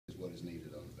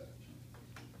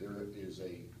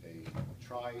a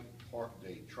triumphant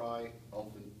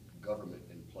government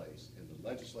in place, and the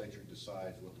legislature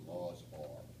decides what the laws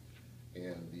are,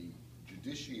 and the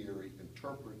judiciary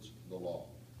interprets the law.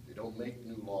 They don't make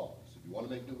new laws. If you want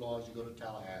to make new laws, you go to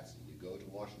Tallahassee, you go to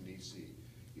Washington, D.C.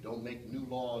 You don't make new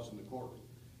laws in the courtroom.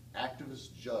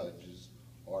 Activist judges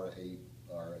are a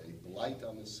blight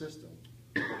on the system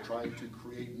for trying to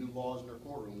create new laws in their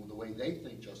courtroom the way they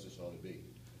think justice ought to be.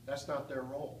 That's not their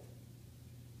role.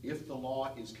 If the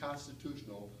law is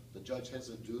constitutional, the judge has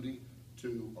a duty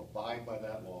to abide by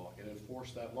that law and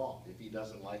enforce that law. If he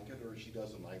doesn't like it or she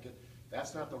doesn't like it,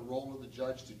 that's not the role of the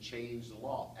judge to change the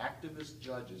law. Activist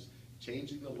judges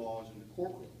changing the laws in the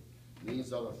courtroom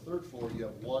means on the third floor you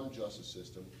have one justice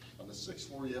system, on the sixth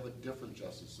floor you have a different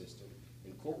justice system,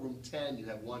 in courtroom 10 you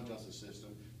have one justice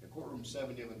system, in courtroom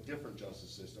 7 you have a different justice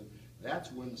system.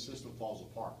 That's when the system falls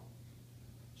apart.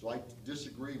 So I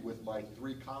disagree with my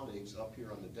three colleagues up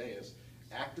here on the dais.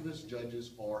 Activist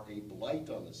judges are a blight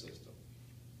on the system.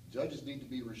 Judges need to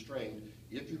be restrained.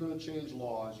 If you're going to change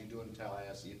laws, you do it in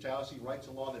Tallahassee. If Tallahassee writes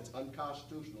a law that's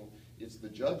unconstitutional, it's the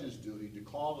judge's duty to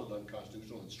call it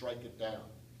unconstitutional and strike it down.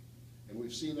 And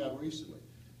we've seen that recently.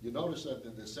 You notice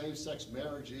that the same-sex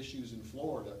marriage issues in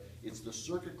Florida, it's the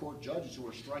circuit court judges who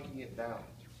are striking it down.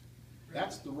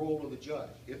 That's the role of the judge.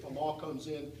 If a law comes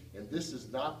in and this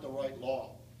is not the right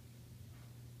law,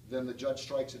 then the judge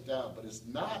strikes it down. But it's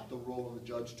not the role of the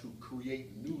judge to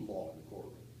create new law in the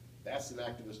courtroom. That's an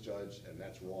activist judge, and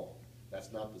that's wrong.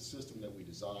 That's not the system that we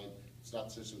designed. It's not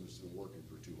the system that's been working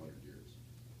for 200 years.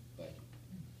 Thank you.